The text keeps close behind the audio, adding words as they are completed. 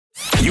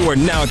You are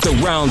now at the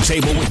round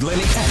table with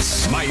Lenny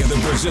S., Maya the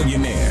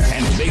Brazilianaire,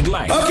 and Big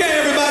Light. Okay,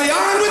 everybody,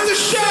 on with the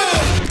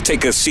show!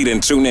 Take a seat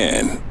and tune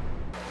in.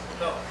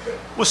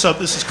 What's up?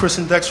 This is Chris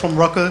and Dex from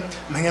Rucker.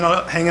 I'm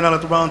hanging out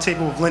at the round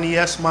table with Lenny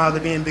S., Maya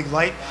the and Big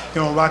Light.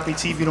 Here on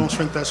RockMeTV. Don't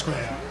shrink that screen.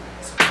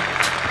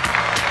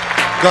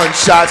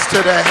 Gunshots to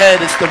the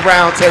head. It's the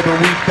round table.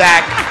 We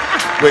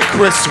back with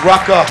Chris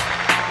Rucker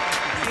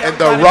and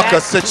the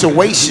Rucker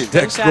situation.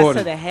 Gunshots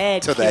to the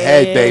head. To the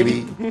head,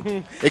 baby.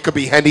 It could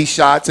be Henny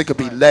shots. It could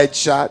be lead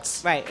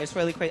shots. Right. It's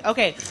really crazy.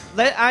 Okay.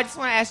 I just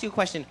want to ask you a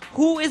question.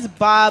 Who is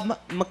Bob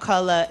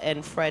McCullough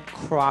and Fred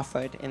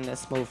Crawford in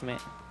this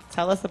movement?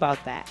 Tell us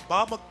about that.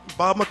 Bob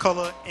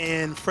McCullough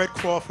and Fred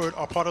Crawford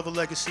are part of the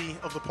legacy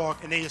of the park,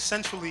 and they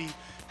essentially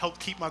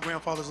helped keep my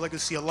grandfather's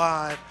legacy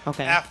alive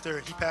after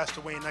he passed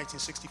away in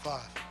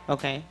 1965.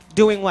 Okay.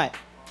 Doing what?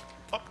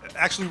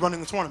 Actually running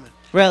the tournament.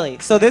 Really?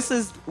 So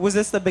was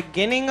this the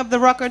beginning of the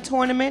Rucker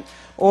tournament,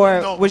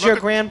 or No, was your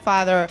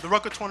grandfather? The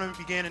Rucker tournament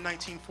began in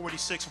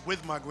 1946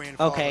 with my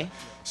grandfather. Okay.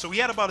 So he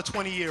had about a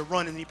 20-year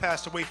run, and he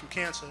passed away from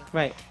cancer.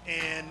 Right.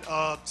 And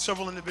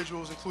several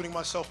individuals, including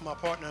myself and my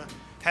partner,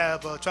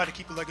 have tried to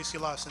keep the legacy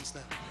alive since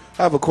then.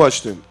 I have a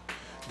question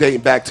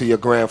dating back to your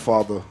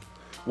grandfather.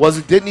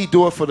 Didn't he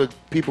do it for the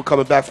people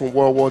coming back from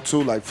World War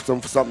II, like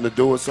something to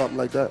do or something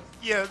like that?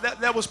 Yeah,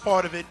 that was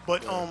part of it,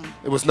 but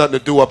it was nothing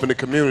to do up in the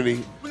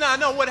community.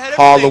 No, what had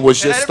Harlem was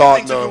just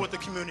starting to do with the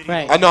community.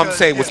 Right. I know I'm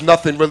saying it was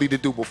nothing really to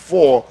do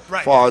before,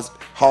 as far as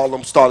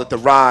Harlem started to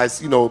rise,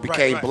 it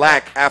became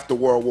black after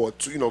World War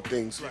II,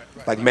 things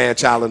like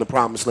Man-Child and the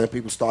Promised Land,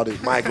 people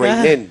started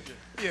migrating in.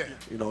 Yeah.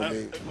 You know what I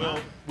mean? Well,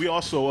 we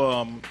also,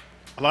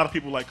 a lot of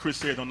people, like Chris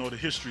said, don't know the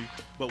history,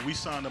 but we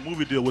signed a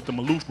movie deal with the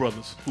Maloof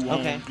brothers, who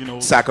own,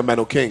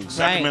 Sacramento Kings.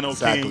 Sacramento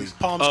Kings.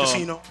 Palms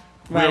Casino.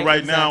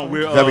 Right now,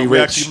 we're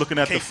actually looking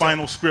at the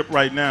final script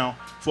right now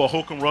for a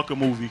Holcomb Rucker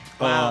movie.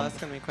 Wow, that's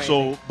going to be crazy.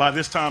 So by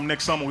this time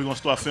next summer, we're going to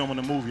start filming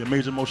a movie, a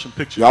major motion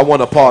picture. Yeah, I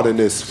want a part in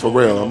this, for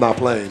real. I'm not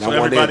playing. So I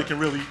want everybody in. can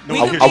really know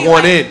I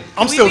want in.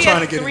 I'm still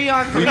trying to get in.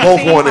 We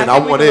both want in. I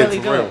want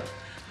in, for real.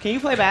 Can you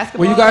play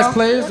basketball? Well, you guys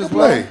players as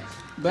well?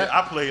 Yeah,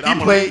 I played.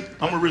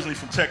 I'm originally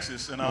from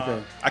Texas, and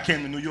I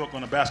came to New York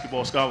on a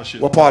basketball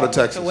scholarship. What part of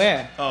Texas? So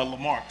where?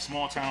 Lamar,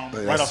 small town,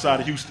 right outside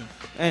of Houston.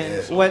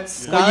 And what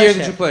scholarship? What year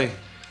did you play?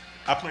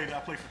 I played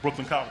for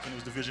Brooklyn College, and it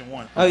was Division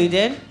I. Oh, you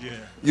did? Yeah.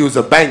 You was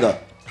a banger.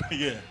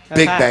 Yeah.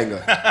 Big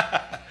banger.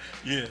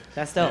 Yeah.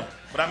 That's dope. Yeah.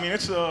 But I mean,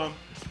 it's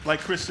like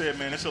Chris said,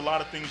 man, it's a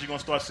lot of things you're gonna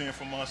start seeing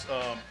from us.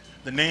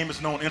 The name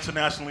is known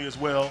internationally as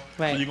well.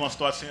 Right. So you're gonna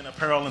start seeing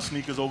apparel and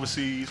sneakers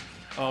overseas.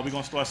 We're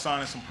gonna start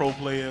signing some pro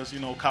players,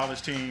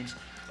 college teams.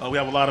 We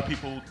have a lot of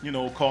people,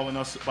 calling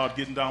us about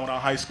getting down with our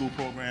high school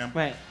program.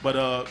 Right.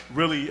 But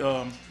really,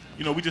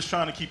 we're just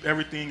trying to keep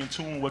everything in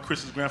tune with what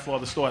Chris's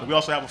grandfather started. We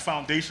also have a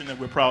foundation that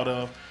we're proud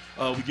of.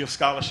 We give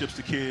scholarships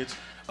to kids.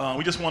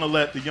 We just want to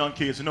let the young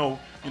kids know,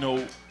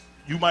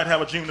 you might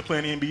have a dream to play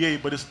in the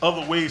NBA, but there's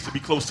other ways to be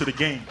close to the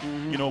game.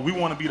 We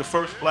want to be the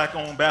first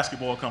black-owned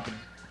basketball company.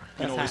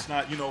 It's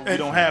not, we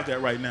don't have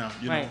that right now.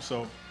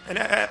 So. And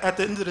at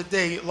the end of the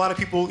day, a lot of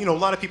people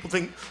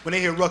think when they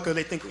hear Rucker,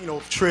 they think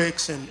of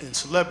tricks and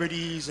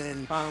celebrities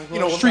and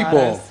street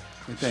ball.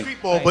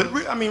 Street ball, but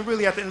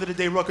really, at the end of the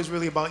day, Rucker's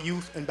really about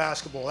youth and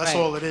basketball. That's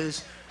all it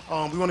is.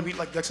 We want to be,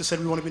 like Dexter said,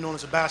 we want to be known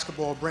as a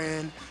basketball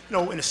brand.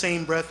 In the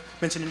same breath,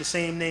 mentioning the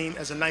same name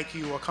as a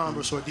Nike or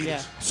Converse or Adidas.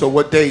 Yeah. So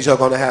what days y'all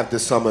gonna have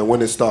this summer and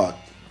when it start?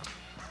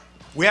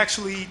 We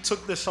actually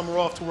took this summer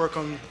off to work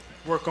on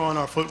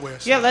our footwear.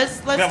 So. Yeah, let's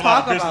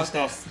talk about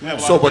this.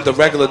 So, but the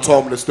regular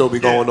tournament will still be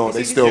going on.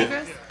 They still.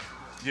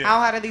 Yeah.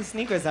 How hot are these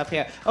sneakers up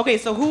here? Okay,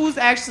 so who's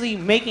actually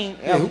making?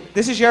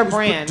 This is your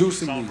brand.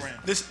 Producing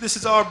these. This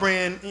is our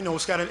brand.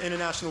 It's got an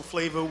international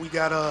flavor. We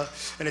got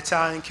an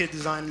Italian kid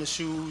designing the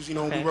shoes. We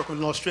work with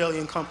an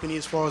Australian company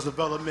as far as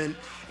development,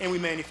 and we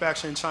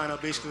manufacture in China,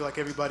 basically like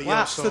everybody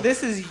else. So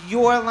this is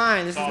your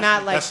line. This is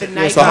not like the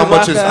Nike. So how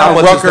much is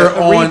Rucker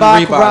on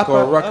Reebok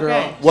or Rucker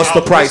on? What's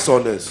the price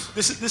on this?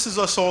 This is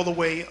us all the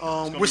way.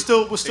 We're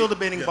still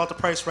debating about the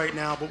price right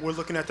now, but we're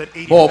looking at that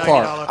 $80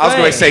 Ballpark. $90. I was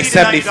going to say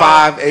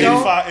 75,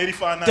 80.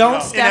 85, $90.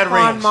 Don't step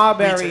on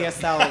Marbury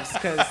yourselves,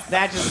 because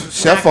that just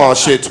Chef on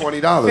shit, $20,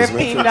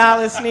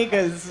 $15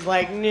 sneakers.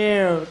 Like,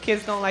 no,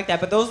 kids don't like that.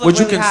 But those look Would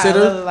you really hot. I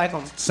consider really like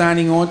them.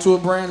 signing on to a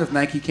brand if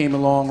Nike came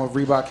along or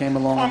Reebok came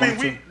along? I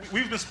mean,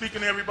 we've been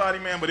speaking to everybody,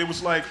 man, but it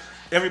was like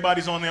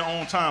everybody's on their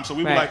own time, so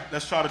we were like,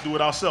 let's try to do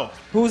it ourselves.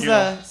 Who's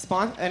the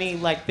sponsor? Any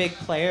big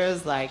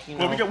players Well,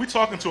 we're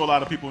talking to a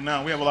lot of people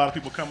now. We have a lot of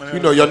people coming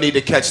in. Y'all need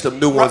to catch them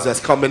new ones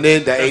that's coming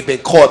in that ain't been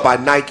caught by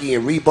Nike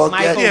and Reebok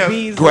yet.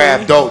 Beasley.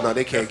 Grab those. No,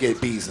 they can't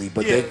get Beasley,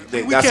 but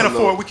we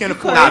can't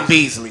afford. Not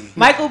Beasley.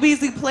 Michael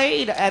Beasley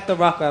played at the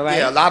Rucker, right?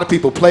 Yeah, a lot of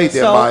people played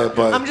there, so, Maya,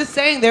 but I'm just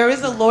saying there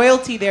is a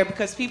loyalty there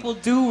because people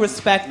do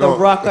respect the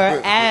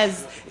Rucker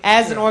as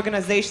an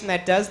organization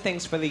that does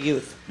things for the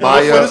youth.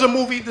 There's a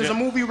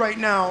movie right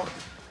now.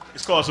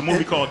 It's a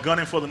movie called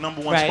Gunning for the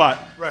Number One Spot.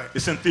 Right.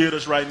 It's in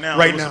theaters right now.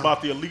 It's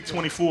about the Elite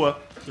 24,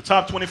 the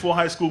top 24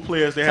 high school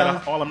players. They had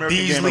an All-American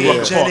game in Rucker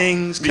Park.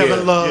 Jennings,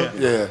 Kevin Love.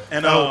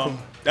 And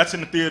That's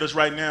in the theaters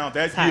right now.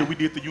 That year we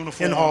did the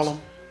uniforms. In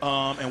Harlem.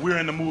 And we're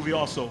in the movie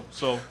also.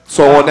 So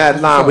on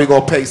that line, we're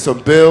going to pay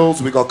some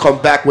bills. We're going to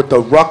come back with the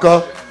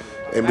Rucker.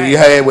 And we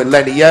here with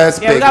Lenny S,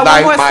 Big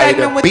Light, Maya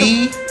the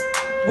B.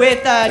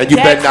 And you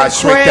better not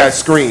shrink that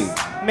screen.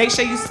 Make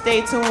sure you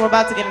stay tuned. We're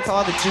about to get into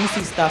all the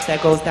juicy stuff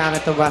that goes down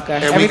at the Rucker.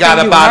 And we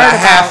got about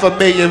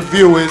 500,000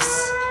 viewers.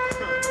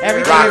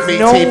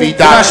 RockMeTV.com,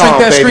 not shrink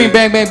that baby. screen.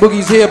 Bang Bang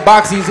Boogie's here.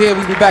 Boxy's here.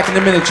 We'll be back in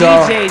a minute,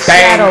 y'all. Bang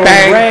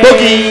Bang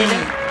Boogie.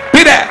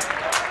 Be that.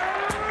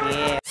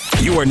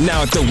 You are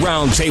now at the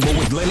round table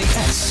with Lenny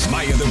S,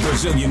 Maya the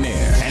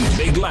Brazilianaire, and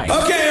Big Light.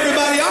 Okay,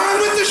 everybody,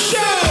 on with the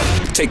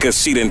show. Take a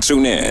seat and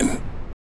tune in.